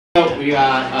we're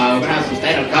gonna have some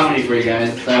stand-up comedy for you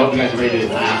guys, so I hope you guys are ready to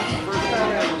laugh.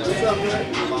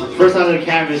 First on the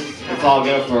canvas, let's all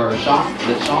go for Shan. Is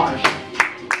it Shan or Shan?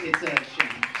 It's a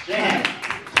Shan.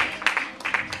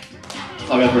 Let's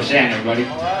all go for Shan, everybody.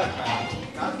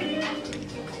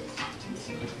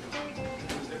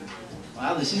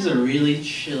 Wow, this is a really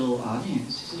chill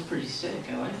audience. This is pretty sick.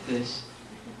 I like this.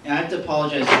 And I have to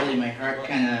apologize early. My heart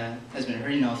kind of has been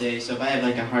hurting all day, so if I have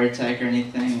like a heart attack or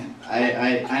anything,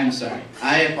 I'm sorry.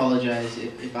 I apologize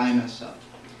if I mess up.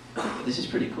 But this is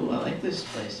pretty cool. I like this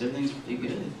place. Everything's pretty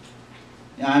good.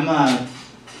 Yeah,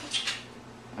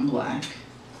 I'm black.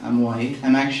 I'm white.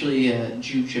 I'm actually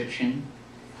Jew Egyptian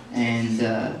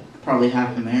and probably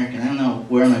half American. I don't know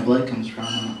where my blood comes from.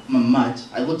 I'm a mutt.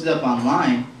 I looked it up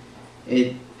online.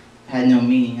 It had no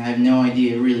meaning. I have no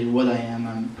idea really what I am.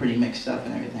 I'm pretty mixed up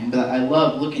and everything. But I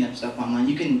love looking up stuff online.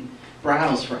 You can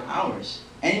browse for hours,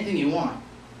 anything you want,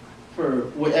 for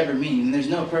whatever meaning. And there's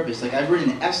no purpose. Like I've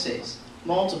written essays,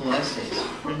 multiple essays,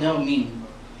 for no meaning,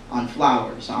 on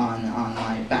flowers, on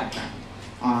my background,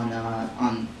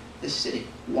 on this city.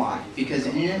 Why? Because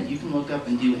the internet, you can look up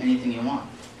and do anything you want.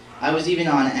 I was even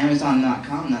on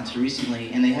Amazon.com not too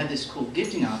recently, and they had this cool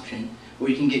gifting option where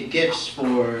you can get gifts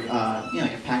for,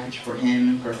 like a package for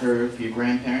him, for her, for your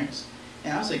grandparents.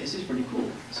 And I was like, this is pretty cool.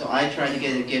 So I tried to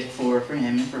get a gift for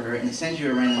him and for her, and it sends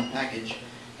you a random package,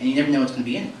 and you never know what's going to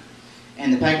be in it.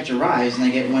 And the package arrives, and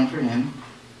I get one for him.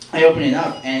 I open it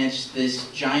up, and it's this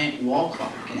giant wall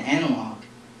clock, an analog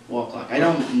wall clock. I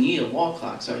don't need a wall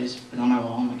clock, so I just put it on my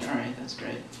wall. I'm like, all right, that's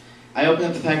great. I open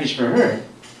up the package for her,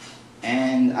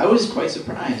 and I was quite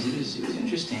surprised. It was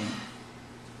interesting.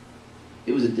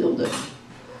 It was a dildo.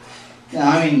 Now,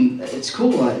 I mean, it's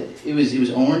cool. It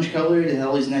was orange colored. It had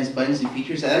all these nice buttons and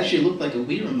features. It actually looked like a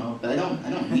Wii remote, but I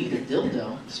don't need a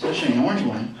dildo, especially an orange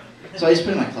one. So I just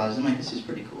put it in my closet. I'm like, this is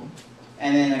pretty cool.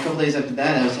 And then a couple days after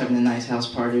that, I was having a nice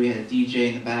house party. We had a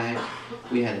DJ in the back.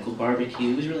 We had a cool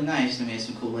barbecue. It was really nice, and we had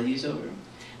some cool ladies over.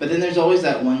 But then there's always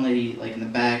that one lady, like in the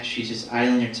back. She's just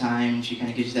idling her time. She kind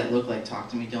of gives you that look, like, talk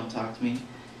to me, don't talk to me.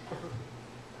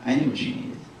 I knew what she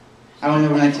needed. I went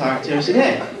over and I talked to her. I said,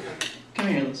 hey, come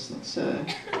here, let's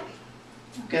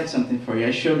I've got something for you.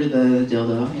 I showed her the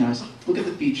dildo. I said, look at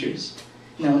the features.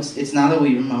 It's not a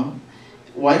Wii remote.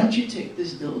 Why don't you take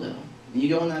this dildo and you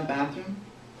go in that bathroom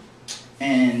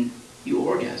and you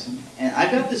orgasm? And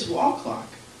I've got this wall clock,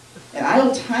 and I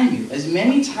will time you as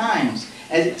many times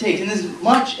as it takes, and as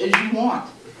much as you want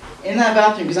in that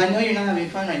bathroom, because I know you're not having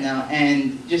fun right now,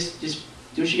 and just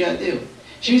do what you gotta do.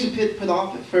 She was a bit put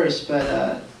off at first,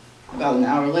 but about an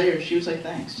hour later, she was like,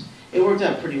 thanks. It worked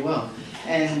out pretty well.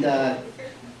 And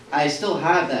I still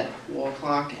have that wall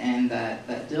clock and that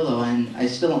dildo, and I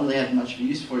still don't really have much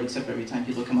use for it, except every time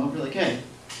people come over, like, hey,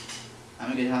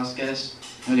 I'm a good house guest,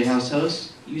 I'm a good house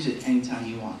host, use it anytime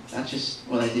you want. That's just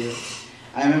what I do.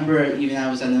 I remember even I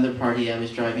was at another party, I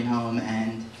was driving home,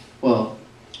 and, well,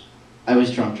 I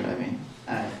was drunk driving.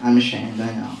 I'm ashamed,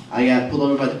 I know. I got pulled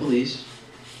over by the police.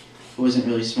 It wasn't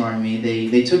really smart of me.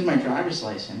 They took my driver's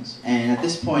license, and at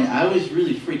this point, I was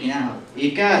really freaking out.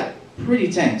 It got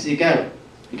pretty tense. It got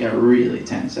really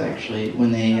tense, actually,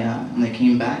 when they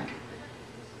came back.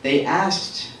 They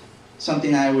asked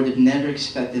something I would have never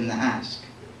expected them to ask.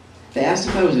 They asked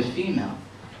if I was a female.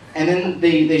 And then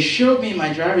they showed me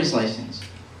my driver's license.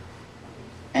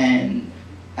 And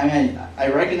I mean, I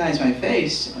recognized my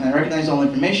face, and I recognized all the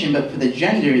information, but for the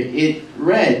gender, it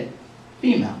read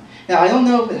female. Now, I don't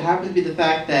know if it happened to be the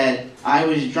fact that I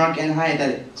was drunk and high at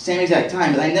that same exact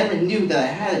time, but I never knew that I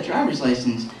had a driver's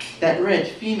license that read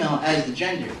female as the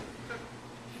gender.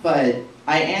 But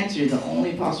I answered the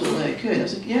only possible way I could. I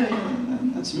was like, yeah,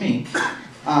 that's me.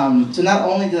 So not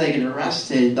only did I get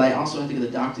arrested, but I also had to go to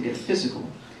the doctor to get a physical.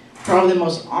 Probably the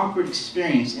most awkward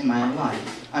experience in my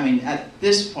life. I mean, at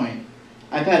this point,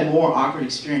 I've had more awkward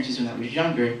experiences when I was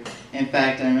younger. In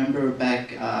fact, I remember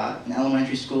back in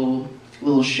elementary school,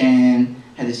 little Shan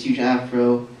had this huge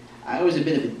afro. I was a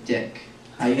bit of a dick.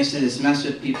 I used to just mess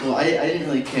with people. I didn't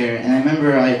really care. And I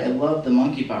remember I loved the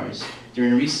monkey bars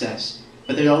during recess.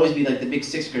 But there'd always be like the big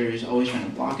sixth graders always trying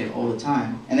to block it all the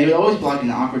time. And they would always block in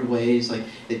awkward ways, like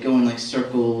they'd go in like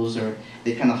circles or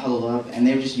they'd kind of huddle up, and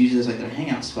they would just use it as like their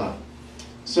hangout spot.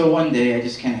 So one day I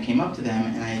just kind of came up to them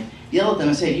and I yelled at them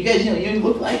and said, you guys, you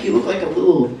look like a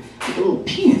little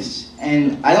penis.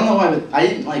 And I don't know why, but I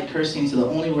didn't like cursing, so the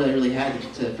only word I really had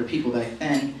for people back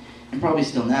then, and probably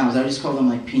still now, is I would just call them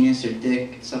like penis or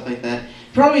dick, stuff like that.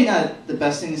 Probably not the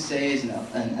best thing to say as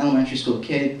an elementary school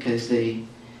kid, because they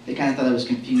kind of thought I was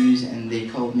confused, and they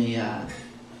called me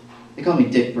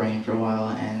dick brain for a while,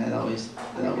 and that always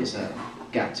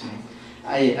got to me.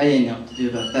 I didn't know what to do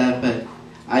about that, but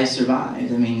I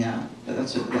survived. I mean,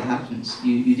 that's what that happens.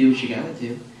 You do what you gotta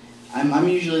do. I'm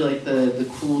usually like the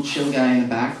cool, chill guy in the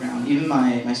background. Even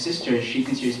my sister, she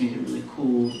considers me a really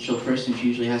cool, chill person. She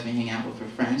usually has me hang out with her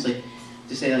friends, like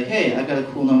to say like, hey, I've got a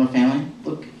cool, normal family.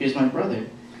 Look, here's my brother.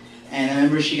 And I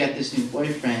remember she got this new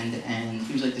boyfriend, and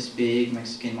he was like this big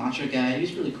Mexican macho guy. He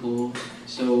was really cool.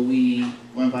 So we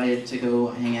were invited to go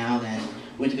hang out and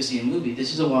went to go see a movie.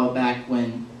 This is a while back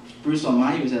when Bruce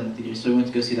Almighty was out in the theater, so we went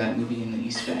to go see that movie in the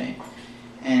East Bay.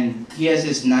 And he has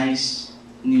this nice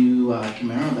new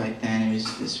Camaro back then. It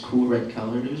was this cool red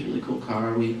color. It was a really cool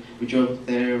car. We drove up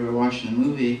there, we were watching the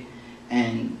movie,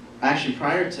 and actually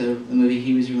prior to the movie,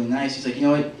 he was really nice. He's like, you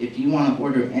know what, if you want to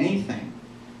order anything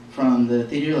from the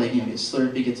theater, like, you know, get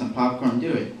Slurpee, get some popcorn,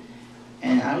 do it.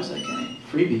 And I was like, hey,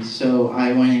 freebies. So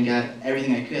I went and got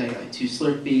everything I could. I got like 2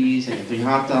 Slurpees, I got 3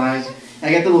 hot dogs.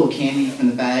 I got the little candy from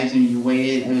the bags, and you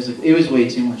weigh it. It was way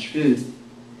too much food.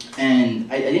 And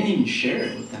I didn't even share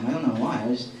it with them. I don't know why.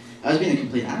 I was being a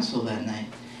complete asshole that night.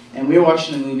 And we were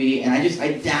watching the movie, and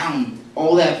I downed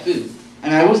all that food. I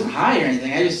mean, I wasn't high or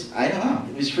anything. I don't know.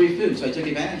 It was free food, so I took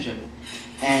advantage of it.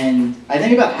 And I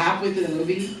think about halfway through the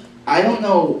movie, I don't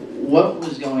know what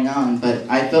was going on, but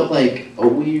I felt like a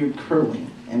weird curling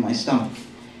in my stomach.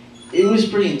 It was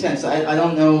pretty intense. I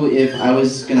don't know if I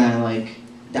was gonna like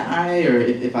die or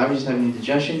if I was just having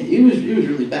indigestion. It was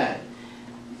really bad.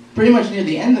 Pretty much near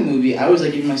the end of the movie, I was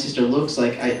like giving my sister looks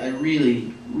like I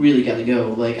really gotta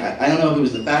go. Like I don't know if it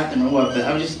was the bathroom or what, but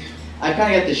I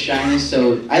kind of got this shyness,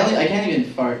 so I can't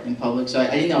even fart in public, so I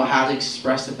didn't know how to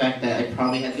express the fact that I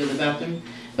probably had to go to the bathroom.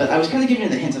 But I was kind of giving her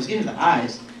the hints. I was giving her the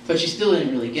eyes. But she still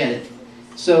didn't really get it.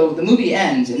 So the movie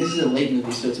ends, and this is a late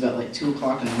movie, so it's about like 2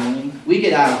 o'clock in the morning. We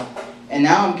get out, and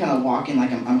now I'm kind of walking,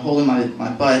 like I'm holding my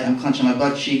butt, I'm clenching my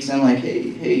butt cheeks, and I'm like,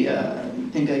 hey, you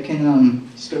think I can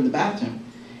just go to the bathroom?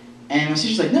 And my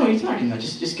sister's like, no, what are you talking about?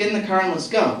 Just get in the car and let's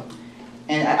go.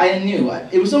 And I knew,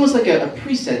 it was almost like a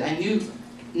preset. I knew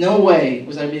no way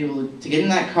was I be able to get in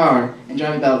that car and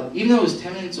drive about, even though it was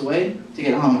 10 minutes away to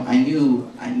get home, I knew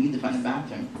I needed to find the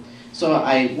bathroom. So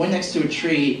I went next to a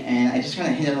tree, and I just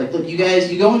kind of hinted, like, look, you guys,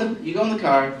 you go in the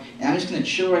car, and I'm just going to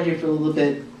chill right here for a little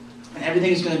bit, and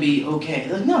everything's going to be okay.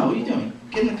 They're like, no, what are you doing?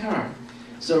 Get in the car.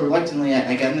 So reluctantly,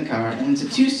 I got in the car, and it's a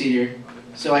 2-seater,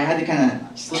 so I had to kind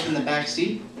of slip in the back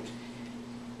seat.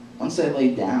 Once I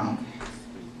laid down,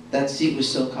 that seat was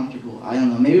so comfortable. I don't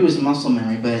know, maybe it was muscle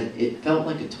memory, but it felt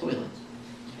like a toilet.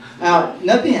 Now,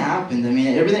 nothing happened. I mean,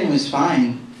 everything was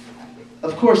fine.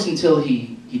 Of course, until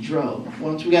he drove.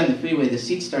 Once we got on the freeway, the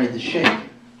seat started to shake.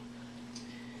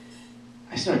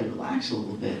 I started to relax a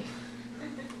little bit.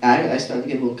 I started to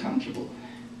get a little comfortable.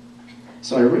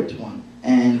 So I ripped one.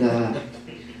 And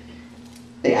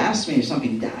they asked me if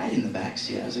something died in the back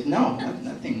seat. I was like, no,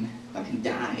 nothing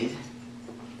died.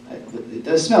 It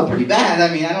does smell pretty bad.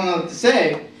 I mean, I don't know what to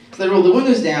say. So they rolled the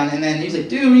windows down, and then he was like,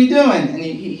 dude, what are you doing? And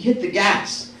he hit the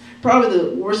gas. Probably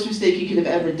the worst mistake he could have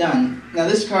ever done. Now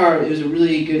this car, it was a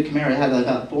really good Camaro. It had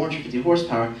about 450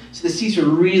 horsepower, so the seats were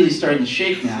really starting to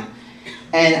shake now.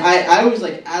 And I was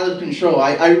like out of control.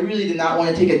 I really did not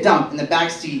want to take a dump in the back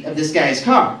seat of this guy's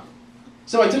car.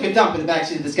 So I took a dump in the back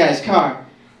seat of this guy's car,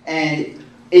 and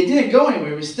it didn't go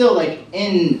anywhere. It was still like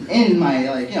in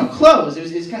my clothes. It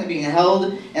was kind of being held,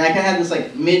 and I kind of had this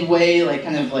like midway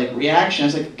kind of reaction. I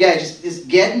was like, guys, just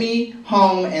get me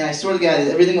home, and I swear to God,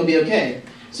 everything will be okay.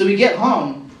 So we get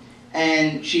home,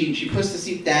 and she puts the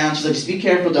seat down. She's like, just be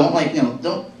careful, don't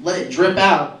don't let it drip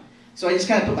out. So I just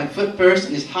kind of put my foot first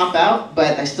and just hop out,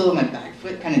 but I still have my back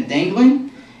foot kind of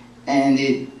dangling, and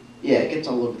it gets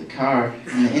all over the car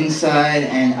and the inside,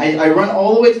 and I run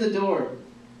all the way to the door,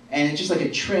 and it's just like a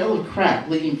trail of crap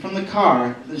leading from the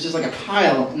car. There's just like a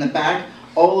pile in the back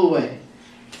all the way.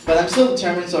 But I'm still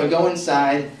determined, so I go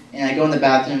inside, and I go in the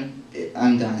bathroom.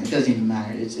 I'm done. It doesn't even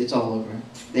matter. It's all over.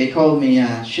 They called me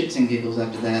shits and giggles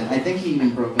after that. I think he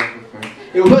even broke up with her.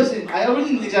 It wasn't, I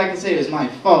wouldn't exactly say it was my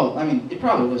fault. I mean, it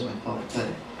probably was my fault,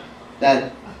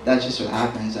 but that's just what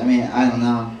happens. I mean, I don't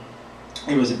know.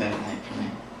 It was a bad night for me.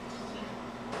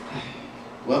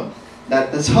 Well,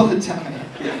 that's all the time I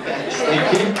have for you guys.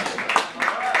 Thank you.